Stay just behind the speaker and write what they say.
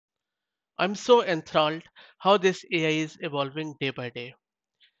I'm so enthralled how this AI is evolving day by day.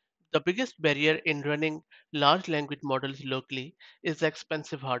 The biggest barrier in running large language models locally is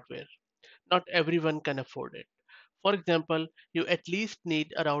expensive hardware. Not everyone can afford it. For example, you at least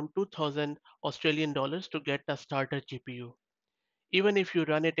need around 2000 Australian dollars to get a starter GPU. Even if you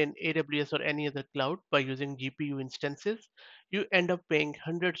run it in AWS or any other cloud by using GPU instances, you end up paying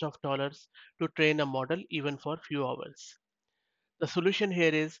hundreds of dollars to train a model even for few hours. The solution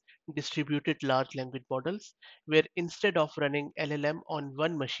here is distributed large language models, where instead of running LLM on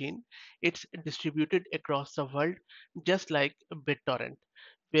one machine, it's distributed across the world, just like BitTorrent,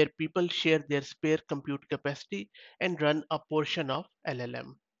 where people share their spare compute capacity and run a portion of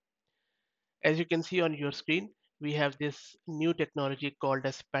LLM. As you can see on your screen, we have this new technology called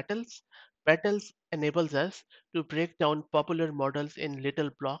as Petals. Petals enables us to break down popular models in little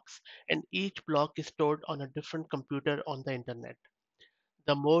blocks, and each block is stored on a different computer on the internet.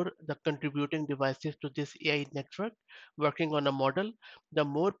 The more the contributing devices to this AI network working on a model, the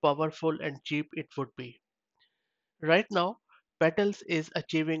more powerful and cheap it would be. Right now, Petals is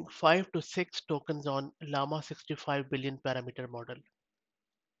achieving 5 to 6 tokens on Llama 65 billion parameter model.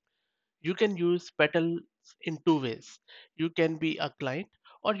 You can use Petals in two ways. You can be a client,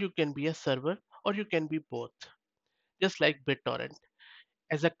 or you can be a server, or you can be both, just like BitTorrent.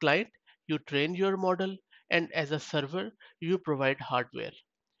 As a client, you train your model, and as a server, you provide hardware.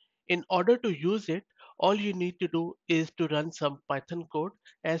 In order to use it, all you need to do is to run some Python code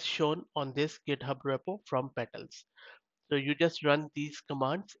as shown on this GitHub repo from Petals. So you just run these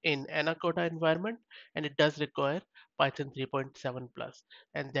commands in Anaconda environment, and it does require Python 3.7 plus,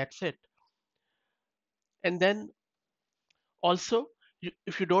 and that's it. And then also,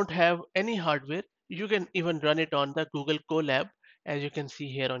 if you don't have any hardware, you can even run it on the Google Colab, as you can see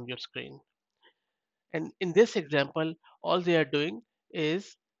here on your screen. And in this example, all they are doing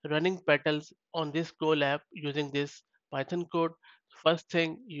is running Petals on this Colab using this Python code. First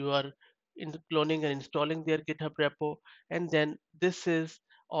thing, you are cloning and installing their GitHub repo, and then this is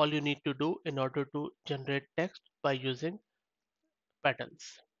all you need to do in order to generate text by using Petals.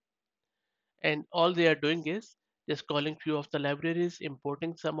 And all they are doing is just calling few of the libraries,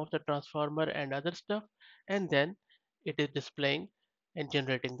 importing some of the transformer and other stuff, and then it is displaying and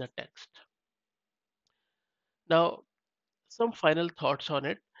generating the text. Now, some final thoughts on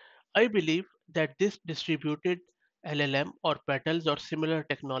it. I believe that this distributed LLM or Petals or similar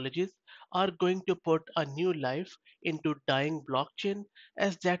technologies are going to put a new life into dying blockchain,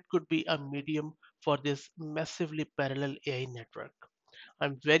 as that could be a medium for this massively parallel AI network.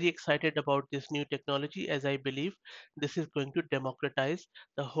 I'm very excited about this new technology, as I believe this is going to democratize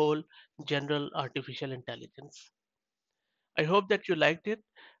the whole general artificial intelligence. I hope that you liked it.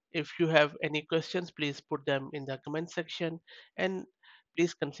 If you have any questions, please put them in the comment section, and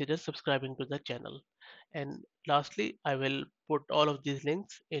please consider subscribing to the channel. And lastly, I will put all of these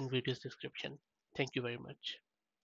links in video's description. Thank you very much.